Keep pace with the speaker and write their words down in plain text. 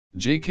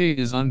JK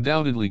is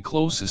undoubtedly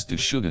closest to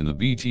Suga in the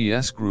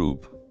BTS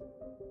group.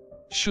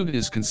 Suga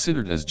is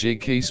considered as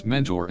JK's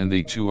mentor and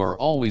they two are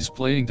always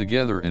playing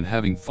together and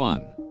having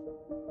fun.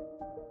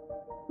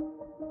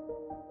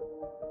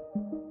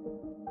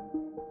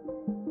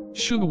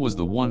 Suga was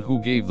the one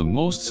who gave the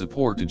most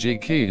support to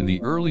JK in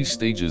the early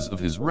stages of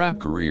his rap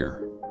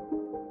career.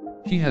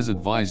 He has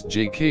advised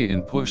JK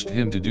and pushed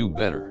him to do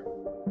better.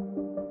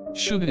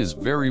 Suga is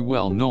very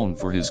well known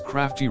for his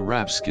crafty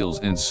rap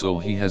skills and so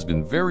he has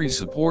been very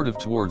supportive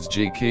towards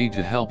JK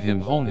to help him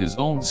hone his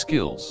own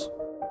skills.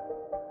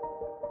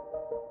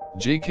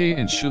 JK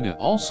and Suga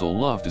also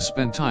love to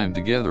spend time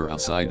together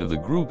outside of the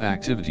group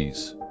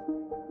activities.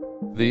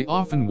 They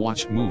often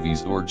watch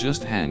movies or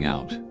just hang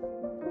out.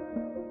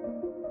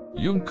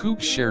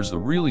 Jungkook shares a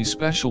really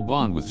special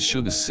bond with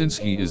Suga since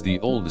he is the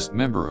oldest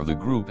member of the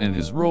group and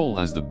his role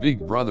as the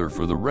big brother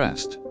for the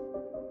rest.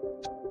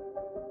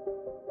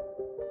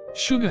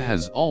 Suga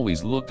has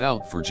always looked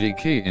out for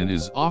JK and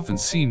is often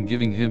seen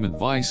giving him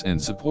advice and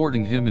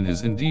supporting him in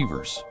his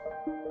endeavors.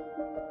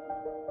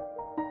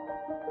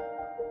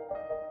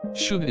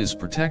 Suga is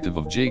protective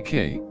of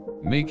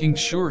JK, making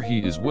sure he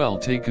is well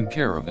taken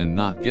care of and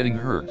not getting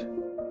hurt.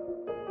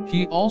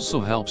 He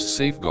also helps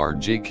safeguard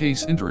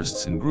JK's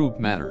interests in group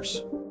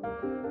matters.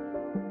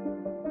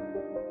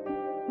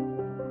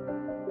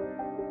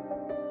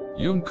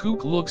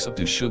 Jungkook looks up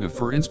to Suga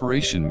for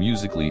inspiration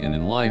musically and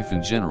in life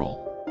in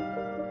general.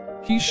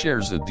 He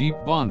shares a deep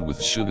bond with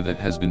Suga that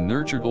has been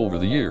nurtured over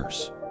the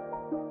years.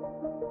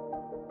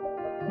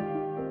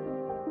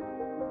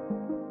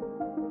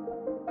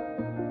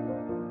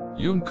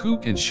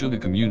 Jungkook and Suga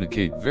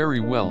communicate very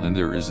well and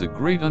there is a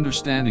great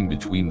understanding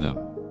between them.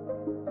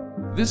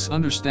 This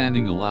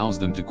understanding allows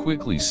them to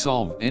quickly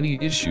solve any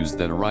issues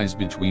that arise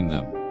between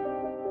them.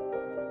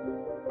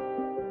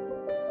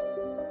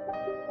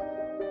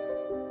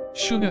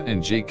 Suga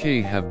and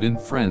JK have been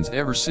friends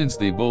ever since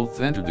they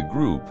both entered the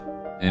group,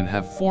 and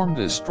have formed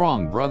a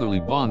strong brotherly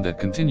bond that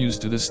continues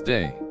to this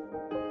day.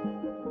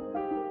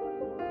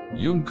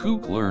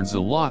 Jungkook learns a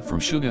lot from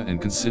Suga and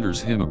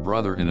considers him a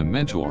brother and a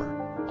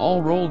mentor,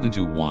 all rolled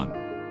into one.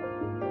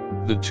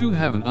 The two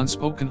have an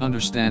unspoken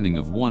understanding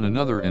of one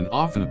another and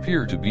often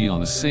appear to be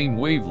on the same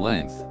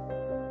wavelength.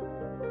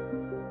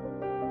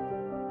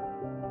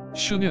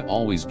 Suga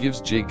always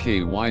gives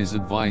JK wise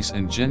advice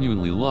and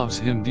genuinely loves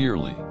him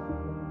dearly.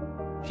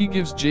 He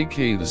gives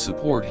JK the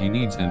support he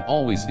needs and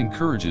always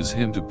encourages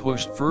him to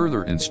push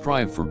further and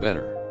strive for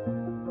better.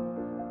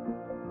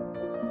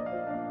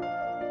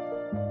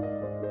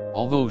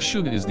 Although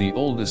Suga is the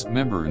oldest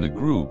member in the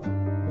group,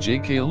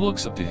 JK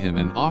looks up to him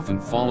and often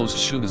follows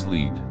Suga's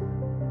lead.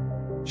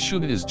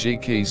 Suga is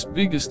JK's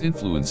biggest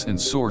influence and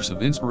source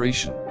of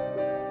inspiration.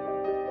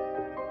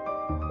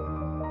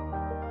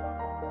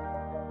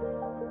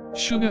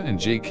 Suga and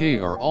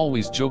JK are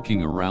always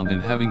joking around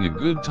and having a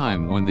good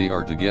time when they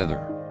are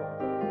together.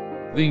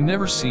 They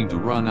never seem to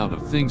run out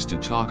of things to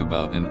talk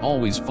about and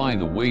always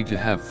find a way to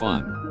have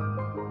fun.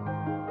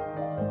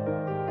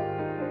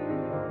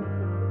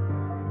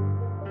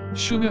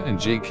 Suga and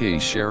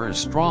JK share a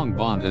strong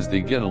bond as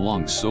they get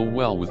along so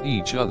well with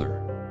each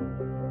other.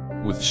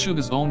 With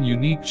Suga's own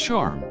unique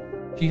charm,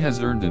 he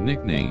has earned the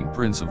nickname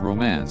Prince of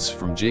Romance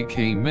from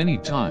JK many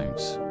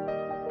times.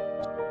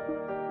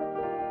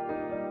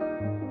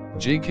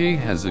 JK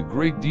has a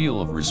great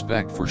deal of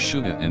respect for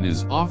Suga and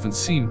is often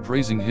seen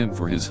praising him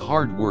for his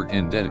hard work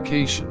and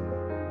dedication.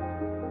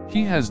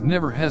 He has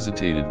never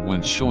hesitated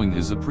when showing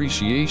his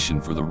appreciation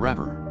for the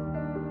rapper.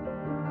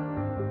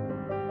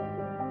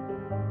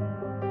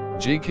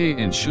 JK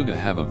and Suga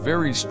have a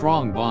very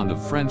strong bond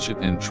of friendship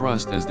and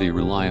trust as they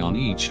rely on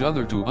each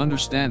other to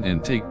understand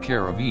and take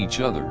care of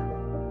each other.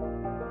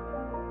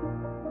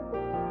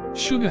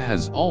 Suga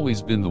has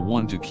always been the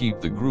one to keep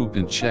the group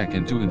in check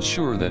and to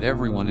ensure that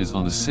everyone is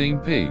on the same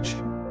page.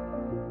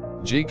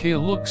 JK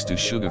looks to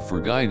Suga for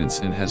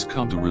guidance and has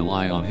come to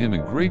rely on him a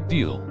great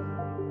deal.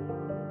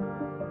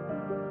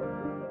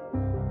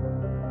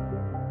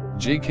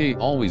 JK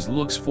always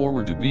looks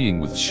forward to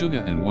being with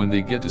Suga and when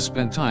they get to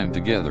spend time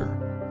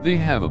together, they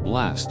have a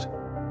blast.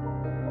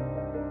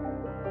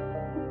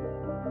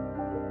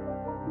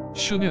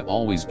 Suga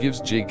always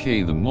gives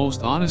JK the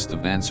most honest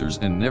of answers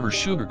and never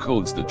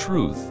sugarcoats the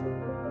truth.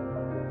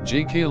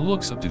 JK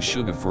looks up to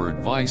Suga for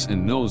advice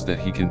and knows that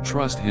he can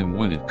trust him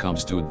when it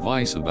comes to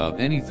advice about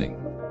anything.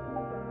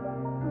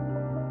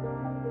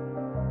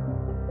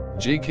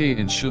 JK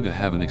and Suga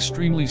have an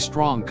extremely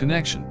strong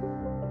connection.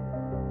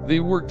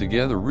 They work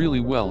together really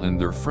well and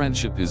their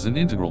friendship is an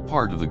integral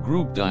part of the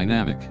group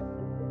dynamic.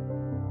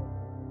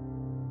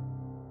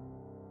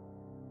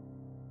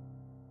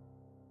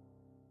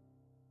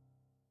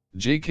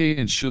 JK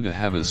and Suga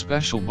have a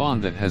special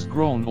bond that has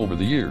grown over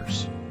the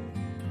years.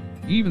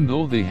 Even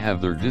though they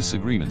have their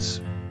disagreements,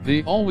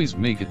 they always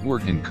make it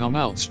work and come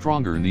out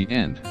stronger in the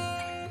end.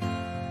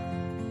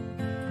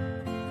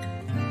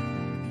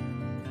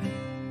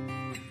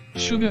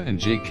 Suga and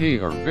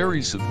JK are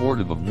very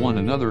supportive of one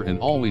another and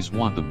always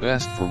want the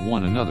best for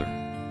one another.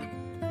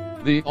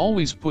 They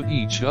always put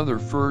each other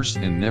first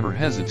and never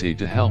hesitate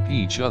to help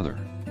each other.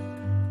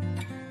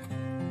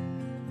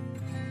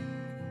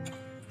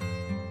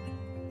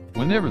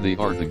 Whenever they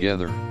are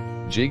together,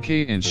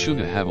 JK and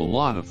Suga have a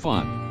lot of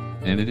fun,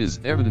 and it is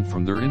evident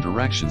from their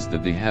interactions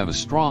that they have a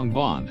strong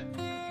bond.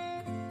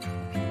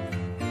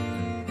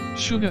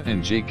 Suga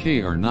and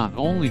JK are not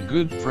only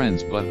good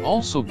friends but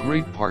also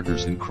great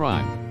partners in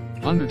crime,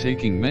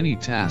 undertaking many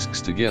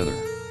tasks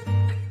together.